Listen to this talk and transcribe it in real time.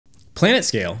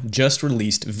PlanetScale just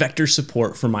released vector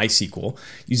support for MySQL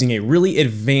using a really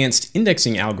advanced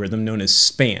indexing algorithm known as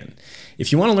span.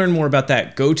 If you want to learn more about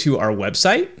that, go to our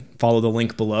website, follow the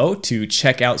link below to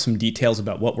check out some details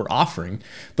about what we're offering.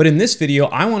 But in this video,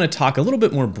 I want to talk a little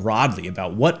bit more broadly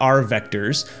about what are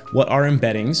vectors, what are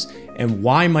embeddings, and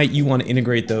why might you want to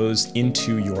integrate those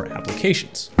into your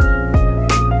applications.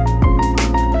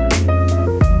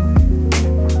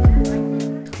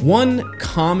 One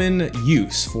common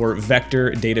use for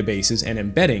vector databases and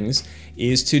embeddings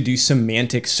is to do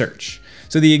semantic search.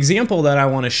 So the example that I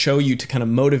want to show you to kind of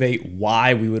motivate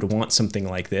why we would want something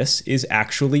like this is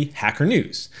actually Hacker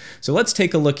News. So let's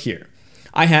take a look here.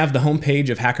 I have the homepage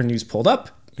of Hacker News pulled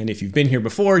up, and if you've been here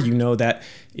before, you know that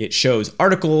it shows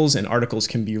articles, and articles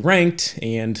can be ranked,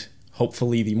 and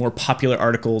hopefully the more popular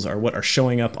articles are what are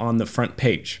showing up on the front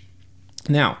page.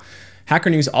 Now,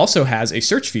 Hacker News also has a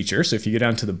search feature, so if you go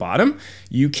down to the bottom,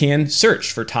 you can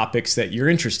search for topics that you're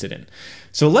interested in.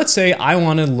 So let's say I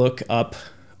want to look up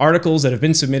articles that have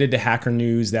been submitted to Hacker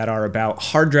News that are about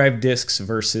hard drive disks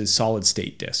versus solid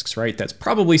state disks, right? That's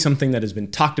probably something that has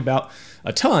been talked about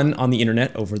a ton on the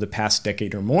internet over the past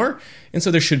decade or more, and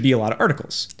so there should be a lot of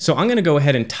articles. So I'm going to go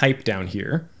ahead and type down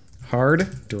here,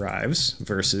 hard drives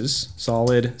versus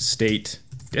solid state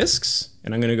disks,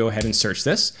 and I'm going to go ahead and search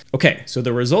this. Okay, so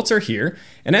the results are here,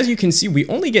 and as you can see, we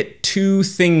only get two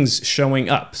things showing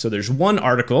up. So there's one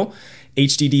article,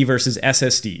 HDD versus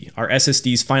SSD. Are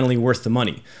SSDs finally worth the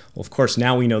money? Well, of course,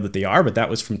 now we know that they are, but that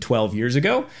was from 12 years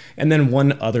ago, and then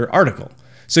one other article.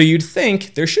 So you'd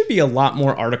think there should be a lot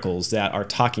more articles that are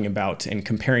talking about and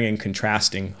comparing and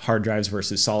contrasting hard drives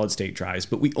versus solid state drives,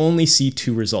 but we only see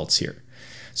two results here.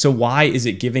 So why is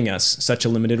it giving us such a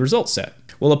limited result set?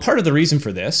 Well, a part of the reason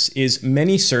for this is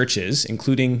many searches,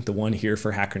 including the one here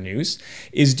for Hacker News,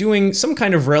 is doing some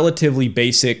kind of relatively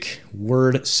basic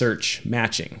word search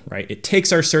matching, right? It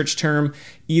takes our search term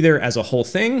either as a whole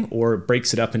thing or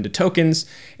breaks it up into tokens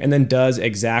and then does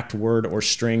exact word or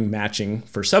string matching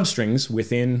for substrings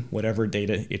within whatever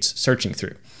data it's searching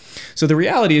through. So the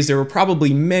reality is there were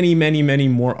probably many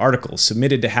more articles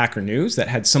submitted to Hacker News that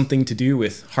had something to do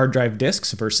with hard drive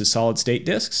disks versus solid state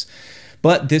disks.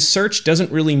 But this search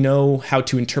doesn't really know how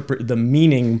to interpret the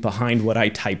meaning behind what I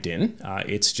typed in.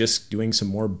 It's just doing some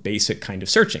more basic kind of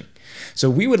searching. So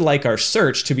we would like our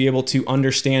search to be able to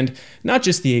understand not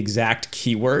just the exact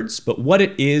keywords, but what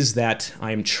it is that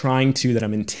I'm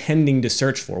intending to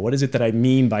search for. What is it that I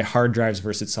mean by hard drives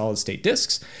versus solid state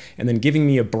disks? And then giving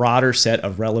me a broader set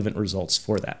of relevant results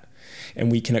for that.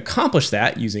 And we can accomplish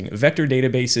that using vector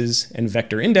databases and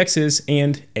vector indexes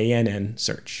and ANN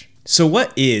search. So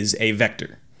what is a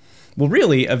vector? Well,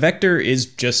 really, a vector is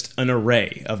just an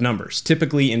array of numbers.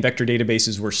 Typically, in vector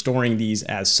databases, we're storing these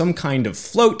as some kind of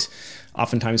float,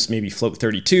 oftentimes maybe float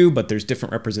 32, but there's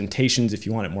different representations. If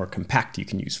you want it more compact, you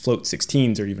can use float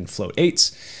 16s or even float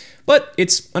 8s. But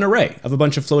it's an array of a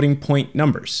bunch of floating point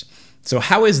numbers. So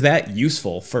how is that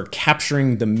useful for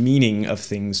capturing the meaning of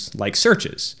things like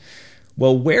searches?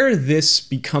 Well, where this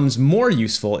becomes more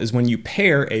useful is when you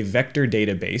pair a vector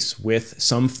database with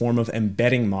some form of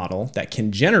embedding model that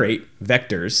can generate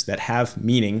vectors that have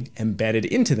meaning embedded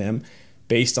into them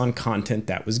based on content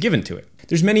that was given to it.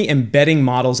 There's many embedding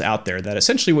models out there that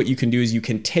essentially what you can do is you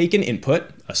can take an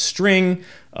input, a string,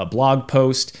 a blog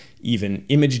post, even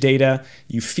image data,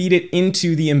 you feed it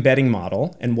into the embedding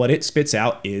model, and what it spits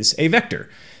out is a vector.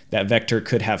 That vector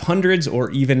could have hundreds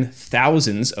or even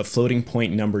thousands of floating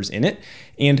point numbers in it,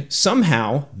 and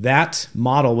somehow that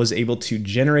model was able to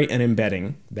generate an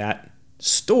embedding that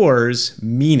stores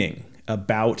meaning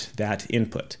about that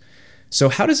input. So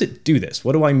how does it do this?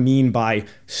 What do I mean by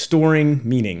storing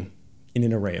meaning in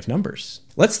an array of numbers?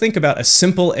 Let's think about a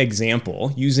simple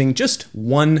example using just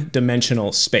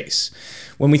one-dimensional space.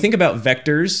 When we think about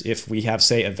vectors, if we have,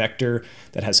 say, a vector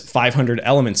that has 500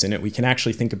 elements in it, we can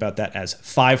actually think about that as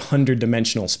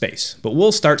 500-dimensional space. But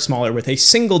we'll start smaller with a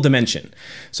single dimension.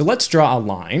 So let's draw a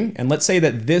line, and let's say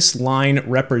that this line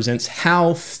represents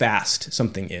how fast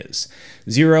something is.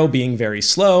 0 being very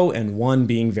slow and 1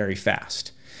 being very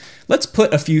fast. Let's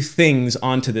put a few things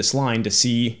onto this line to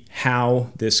see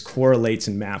how this correlates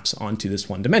and maps onto this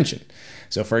one dimension.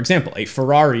 So for example, a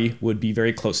Ferrari would be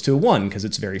very close to a 1 because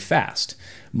it's very fast.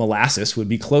 Molasses would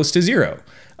be close to 0.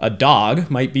 A dog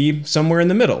might be somewhere in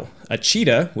the middle. A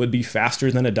cheetah would be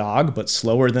faster than a dog but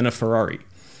slower than a Ferrari.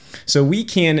 So we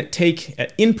can take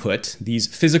input, these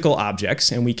physical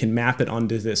objects, and we can map it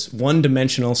onto this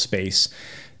one-dimensional space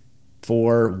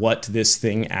for what this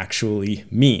thing actually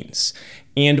means.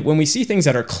 And when we see things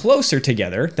that are closer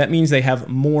together, that means they have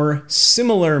more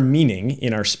similar meaning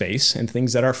in our space, and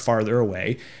things that are farther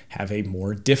away have a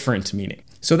more different meaning.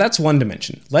 So that's one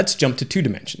dimension. Let's jump to 2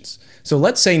 dimensions. So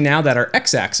let's say now that our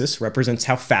x-axis represents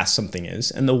how fast something is,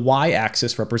 and the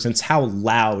y-axis represents how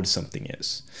loud something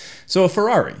is. So a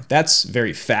Ferrari, that's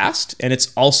very fast, and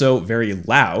it's also very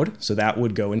loud, so that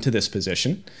would go into this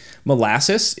position.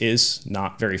 Molasses is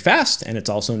not very fast, and it's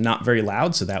also not very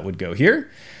loud, so that would go here.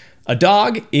 A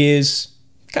dog is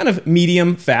kind of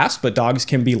medium fast, but dogs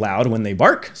can be loud when they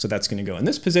bark, so that's going to go in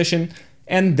this position.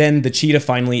 And then the cheetah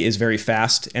finally is very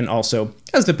fast and also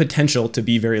has the potential to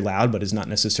be very loud, but is not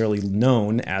necessarily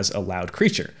known as a loud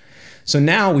creature. So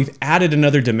now we've added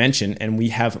another dimension and we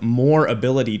have more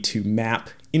ability to map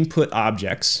input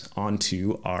objects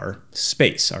onto our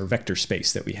space, our vector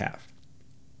space that we have.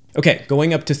 Okay,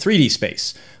 going up to 3D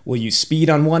space, we'll use speed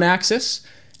on one axis,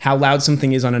 how loud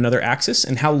something is on another axis,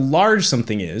 and how large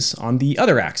something is on the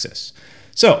other axis.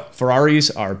 So Ferraris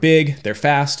are big, they're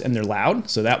fast, and they're loud,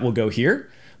 so that will go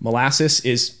here. Molasses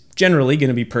is generally going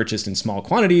to be purchased in small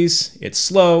quantities. It's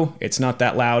slow, it's not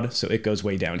that loud, so it goes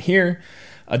way down here.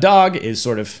 A dog is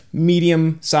sort of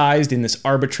medium sized in this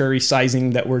arbitrary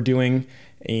sizing that we're doing,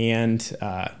 and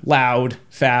loud,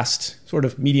 fast, sort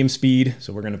of medium speed,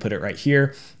 so we're going to put it right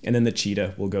here, and then the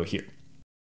cheetah will go here.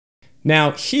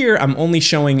 Now here I'm only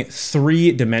showing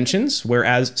 3 dimensions,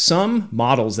 whereas some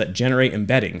models that generate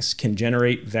embeddings can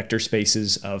generate vector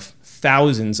spaces of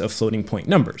thousands of floating point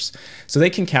numbers. So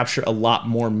they can capture a lot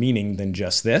more meaning than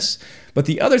just this. But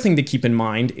the other thing to keep in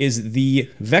mind is the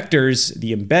vectors,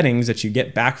 the embeddings that you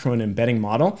get back from an embedding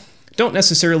model, don't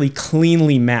necessarily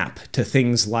cleanly map to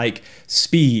things like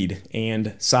speed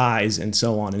and size and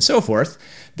so on and so forth.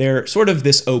 They're sort of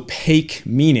this opaque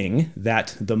meaning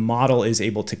that the model is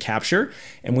able to capture.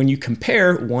 And when you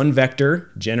compare one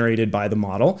vector generated by the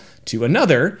model to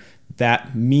another,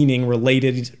 that meaning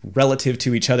relative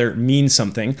to each other means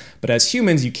something. But as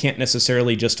humans, you can't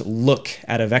necessarily just look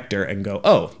at a vector and go,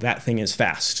 oh, that thing is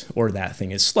fast or that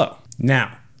thing is slow.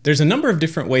 Now, there's a number of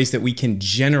different ways that we can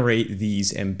generate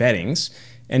these embeddings,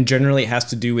 and generally it has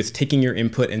to do with taking your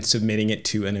input and submitting it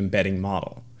to an embedding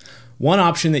model. One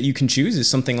option that you can choose is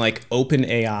something like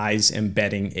OpenAI's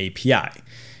embedding API.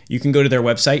 You can go to their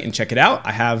website and check it out.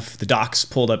 I have the docs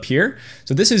pulled up here.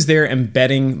 So this is their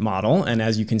embedding model, and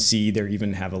as you can see, they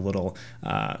even have a little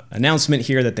announcement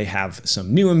here that they have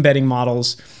some new embedding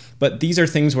models. But these are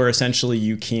things where essentially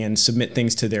you can submit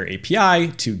things to their API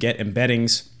to get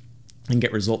embeddings and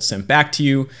get results sent back to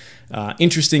you.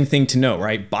 Interesting thing to know,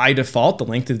 right? By default, the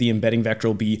length of the embedding vector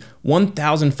will be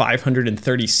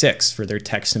 1,536 for their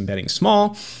text embedding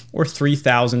small, or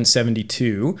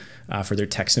 3,072 for their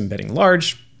text embedding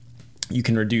large. You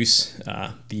can reduce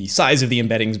the size of the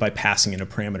embeddings by passing in a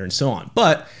parameter and so on.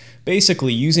 But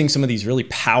basically, using some of these really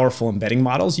powerful embedding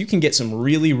models, you can get some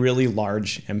really, really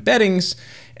large embeddings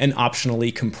and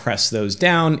optionally compress those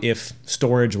down if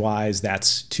storage-wise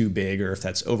that's too big or if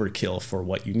that's overkill for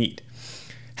what you need.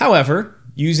 However,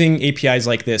 using APIs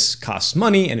like this costs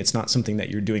money and it's not something that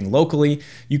you're doing locally.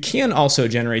 You can also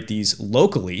generate these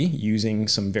locally using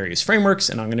some various frameworks,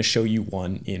 and I'm going to show you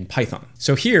one in Python.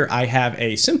 So here I have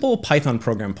a simple Python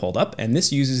program pulled up, and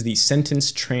this uses the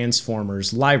sentence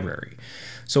transformers library.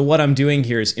 So what I'm doing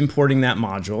here is importing that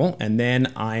module, and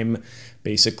then I'm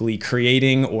basically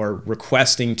creating or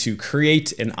requesting to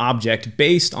create an object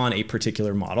based on a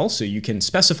particular model. So you can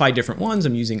specify different ones.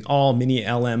 I'm using all, mini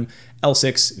LM,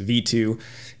 L6, V2,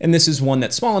 and this is one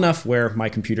that's small enough where my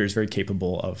computer is very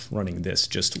capable of running this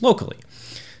just locally.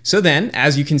 So then,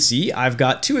 as you can see, I've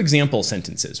got 2 example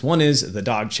sentences. One is the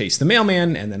dog chased the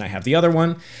mailman, and then I have the other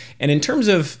one. And in terms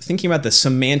of thinking about the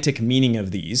semantic meaning of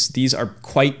these are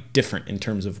quite different in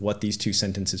terms of what these 2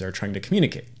 sentences are trying to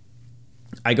communicate.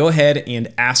 I go ahead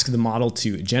and ask the model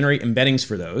to generate embeddings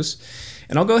for those.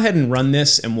 And I'll go ahead and run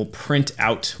this and we'll print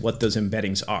out what those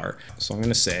embeddings are. So I'm going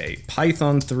to say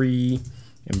Python 3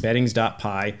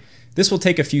 embeddings.py. This will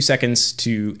take a few seconds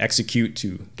to execute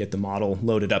to get the model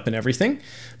loaded up and everything.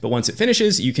 But once it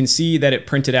finishes, you can see that it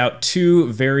printed out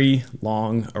 2 very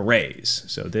long arrays.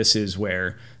 So this is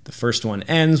where the first one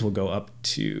ends. We'll go up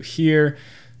to here.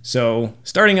 So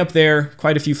starting up there,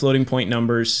 quite a few floating point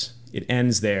numbers. It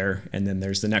ends there, and then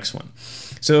there's the next one.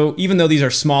 So even though these are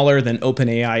smaller than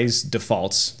OpenAI's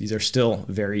defaults, these are still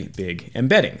very big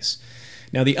embeddings.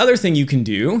 Now the other thing you can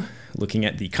do, looking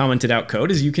at the commented out code,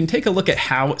 is you can take a look at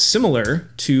how similar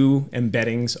 2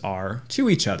 embeddings are to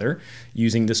each other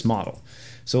using this model.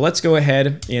 So let's go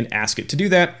ahead and ask it to do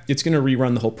that. It's going to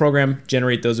rerun the whole program,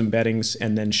 generate those embeddings,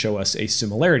 and then show us a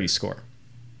similarity score.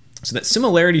 So that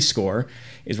similarity score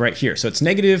is right here. So it's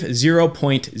negative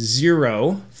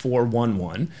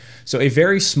 0.0411. So a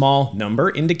very small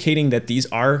number indicating that these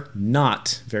are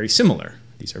not very similar.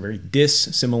 These are very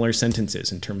dissimilar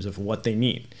sentences in terms of what they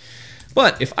mean.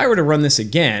 But if I were to run this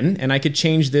again, and I could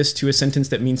change this to a sentence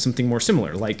that means something more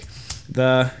similar, like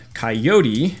the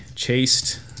coyote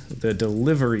chased the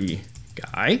delivery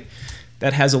guy,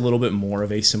 that has a little bit more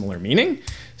of a similar meaning.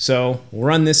 So we'll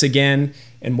run this again,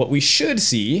 and what we should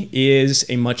see is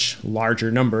a much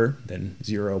larger number than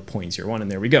 0.01,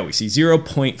 and there we go. We see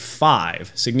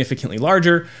 0.5, significantly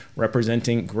larger,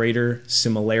 representing greater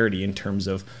similarity in terms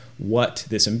of what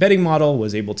this embedding model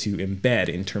was able to embed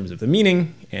in terms of the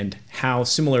meaning and how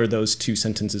similar those two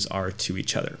sentences are to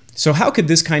each other. So how could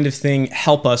this kind of thing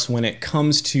help us when it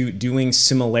comes to doing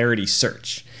similarity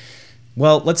search?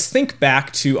 Well, let's think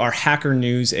back to our Hacker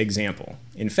News example.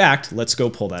 In fact, let's go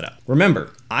pull that up.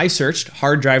 Remember, I searched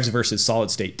hard drives versus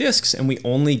solid state disks, and we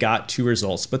only got 2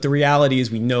 results, but the reality is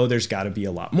we know there's got to be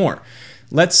a lot more.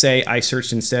 Let's say I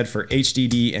searched instead for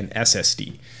HDD and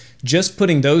SSD. Just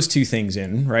putting those 2 things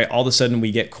in, right, all of a sudden we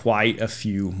get quite a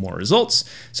few more results.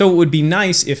 So it would be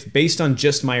nice if, based on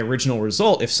just my original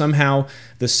result, if somehow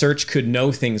the search could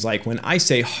know things like when I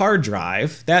say hard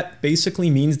drive, that basically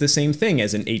means the same thing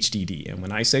as an HDD. And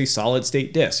when I say solid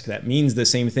state disk, that means the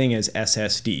same thing as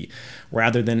SSD,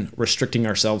 rather than restricting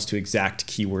ourselves to exact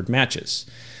keyword matches.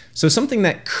 So something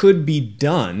that could be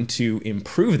done to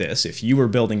improve this, if you were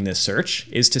building this search,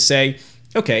 is to say,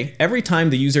 okay, every time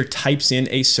the user types in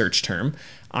a search term,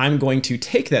 I'm going to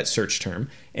take that search term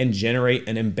and generate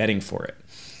an embedding for it.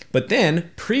 But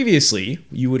then previously,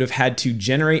 you would have had to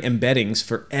generate embeddings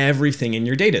for everything in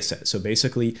your data set. So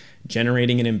basically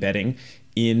generating an embedding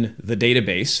in the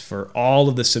database for all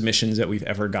of the submissions that we've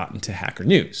ever gotten to Hacker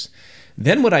News.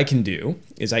 Then what I can do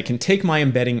is I can take my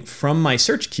embedding from my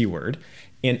search keyword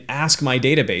and ask my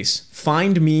database,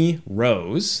 find me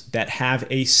rows that have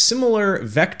a similar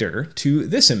vector to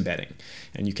this embedding.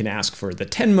 And you can ask for the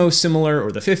 10 most similar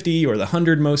or the 50 or the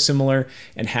 100 most similar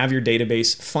and have your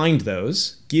database find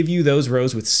those, give you those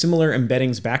rows with similar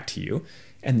embeddings back to you,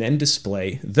 and then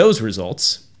display those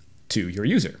results to your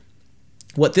user.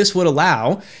 What this would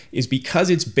allow is, because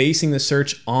it's basing the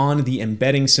search on the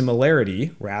embedding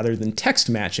similarity rather than text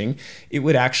matching, it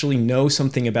would actually know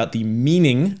something about the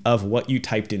meaning of what you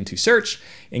typed into search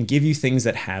and give you things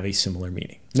that have a similar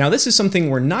meaning. Now, this is something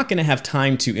we're not going to have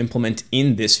time to implement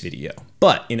in this video,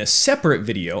 but in a separate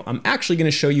video, I'm actually going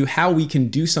to show you how we can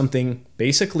do something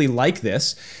basically like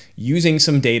this using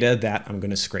some data that I'm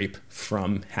going to scrape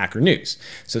from Hacker News.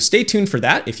 So stay tuned for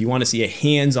that if you want to see a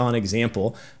hands-on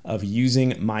example of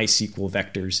using MySQL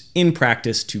vectors in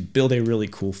practice to build a really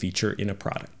cool feature in a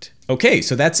product. Okay,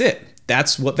 so that's it.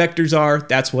 That's what vectors are,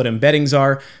 that's what embeddings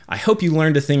are. I hope you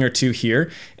learned a thing or two here.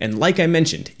 And like I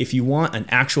mentioned, if you want an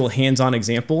actual hands-on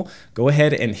example, go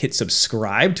ahead and hit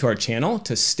subscribe to our channel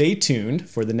to stay tuned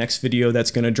for the next video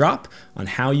that's going to drop on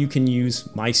how you can use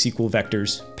MySQL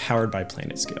vectors powered by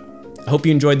PlanetScale. I hope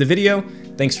you enjoyed the video.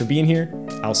 Thanks for being here.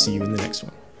 I'll see you in the next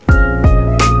one.